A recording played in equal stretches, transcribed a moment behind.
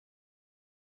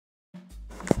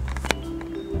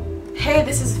Hey,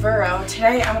 this is Vero.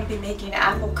 Today I'm going to be making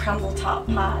apple crumble top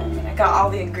pie. And I got all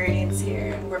the ingredients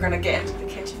here and we're going to get into the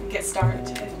kitchen and get started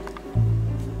today.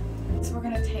 So we're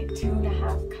going to take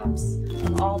 2½ cups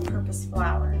of all-purpose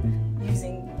flour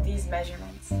using these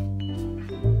measurements.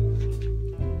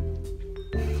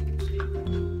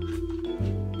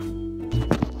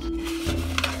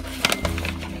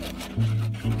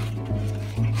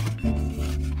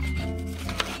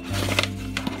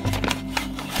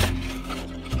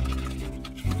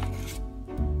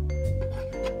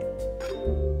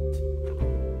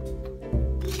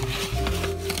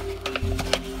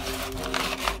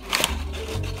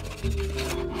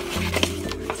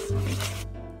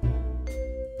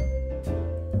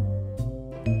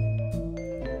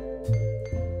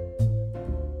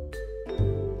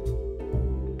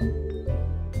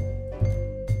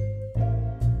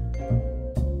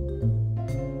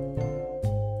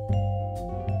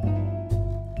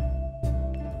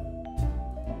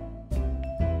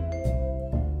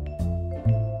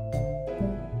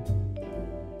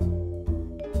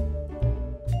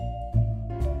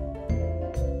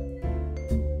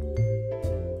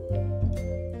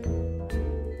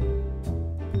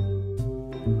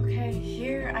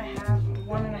 I have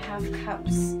 1½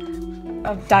 cups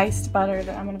of diced butter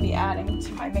that I'm going to be adding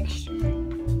to my mixture.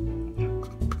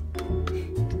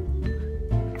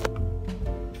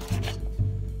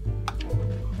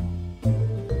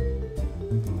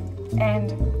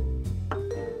 And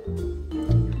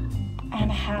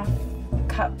 1½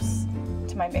 cups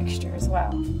to my mixture as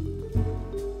well.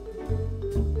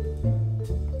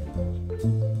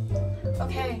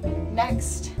 Okay,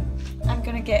 next I'm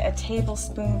gonna get a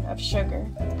tablespoon of sugar.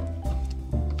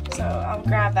 So I'll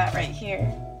grab that right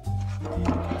here.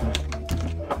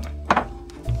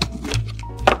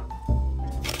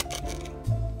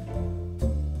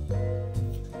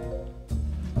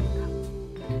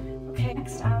 Okay,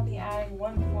 next I'll be adding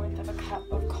 1/4 of a cup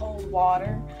of cold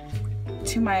water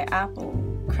to my apple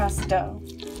crust dough.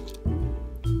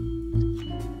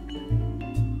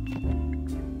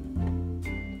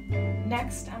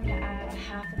 Next, I'm going to add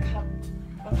 1/2 cup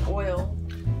of oil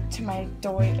to my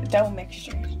dough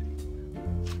mixture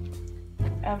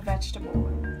of vegetable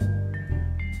oil.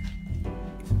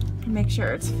 Make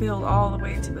sure it's filled all the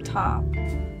way to the top.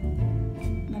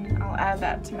 Then I'll add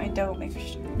that to my dough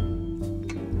mixture.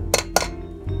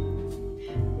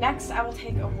 Next, I will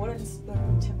take a wooden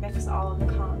spoon to mix all of the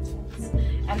contents.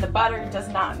 And the butter does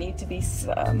not need to be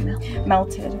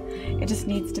melted. It just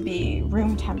needs to be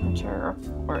room temperature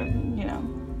or you know,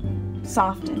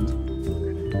 softened.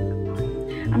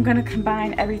 I'm going to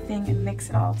combine everything and mix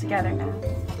it all together now.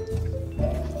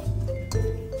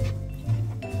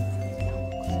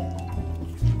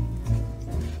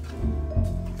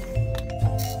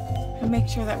 And make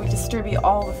sure that we distribute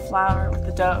all the flour with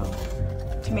the dough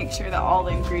to make sure that all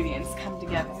the ingredients come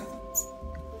together.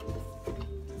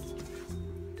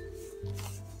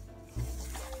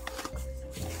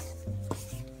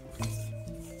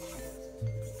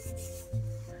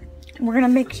 We're going to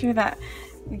make sure that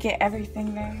we get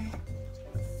everything there.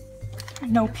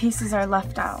 No pieces are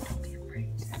left out.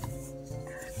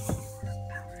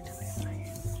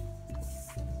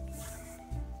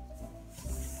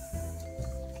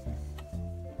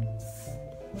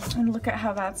 And look at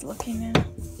how that's looking now.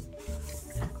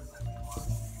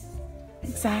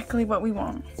 Exactly what we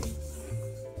want.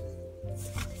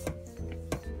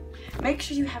 Make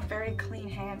sure you have very clean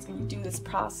hands when you do this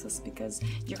process because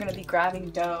you're going to be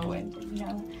grabbing dough and you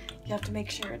know, you have to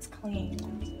make sure it's clean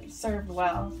and served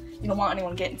well. You don't want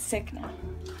anyone getting sick now.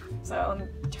 So let me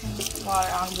turn the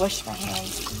water on, wash my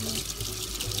hands.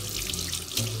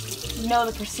 You know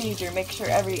the procedure, make sure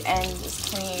every end is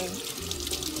clean,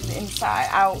 the inside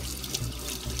out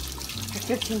for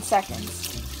 15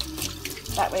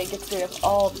 seconds. That way it gets rid of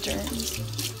all the germs.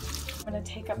 I'm going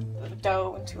to take up the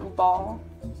dough into a ball.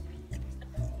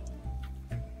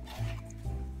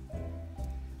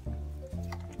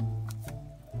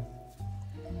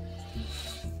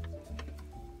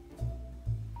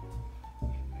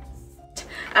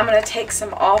 I'm going to take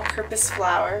some all-purpose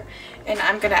flour and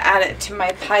I'm going to add it to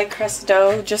my pie crust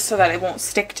dough just so that it won't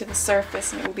stick to the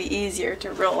surface and it will be easier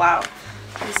to roll out.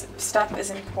 This stuff is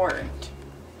important.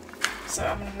 So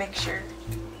I'm going to make sure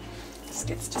this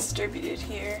gets distributed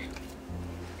here.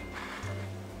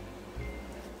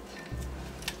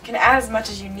 You can add as much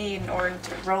as you need in order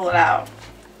to roll it out.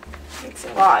 It makes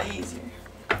it a lot easier.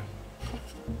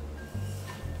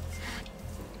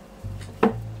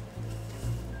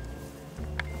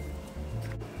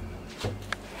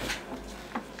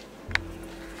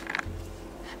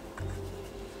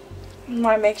 You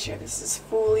want to make sure this is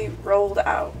fully rolled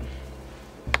out.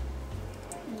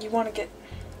 You want to get...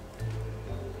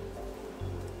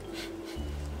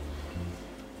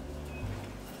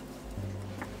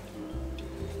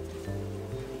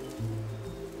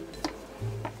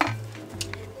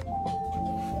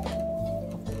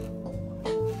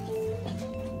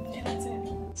 Yeah, that's it.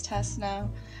 Let's test now.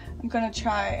 I'm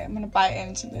gonna bite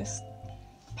into this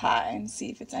pie and see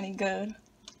if it's any good.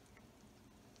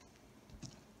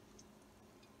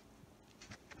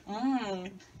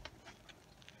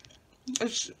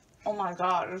 It's, oh my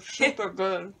god, it's super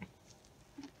good.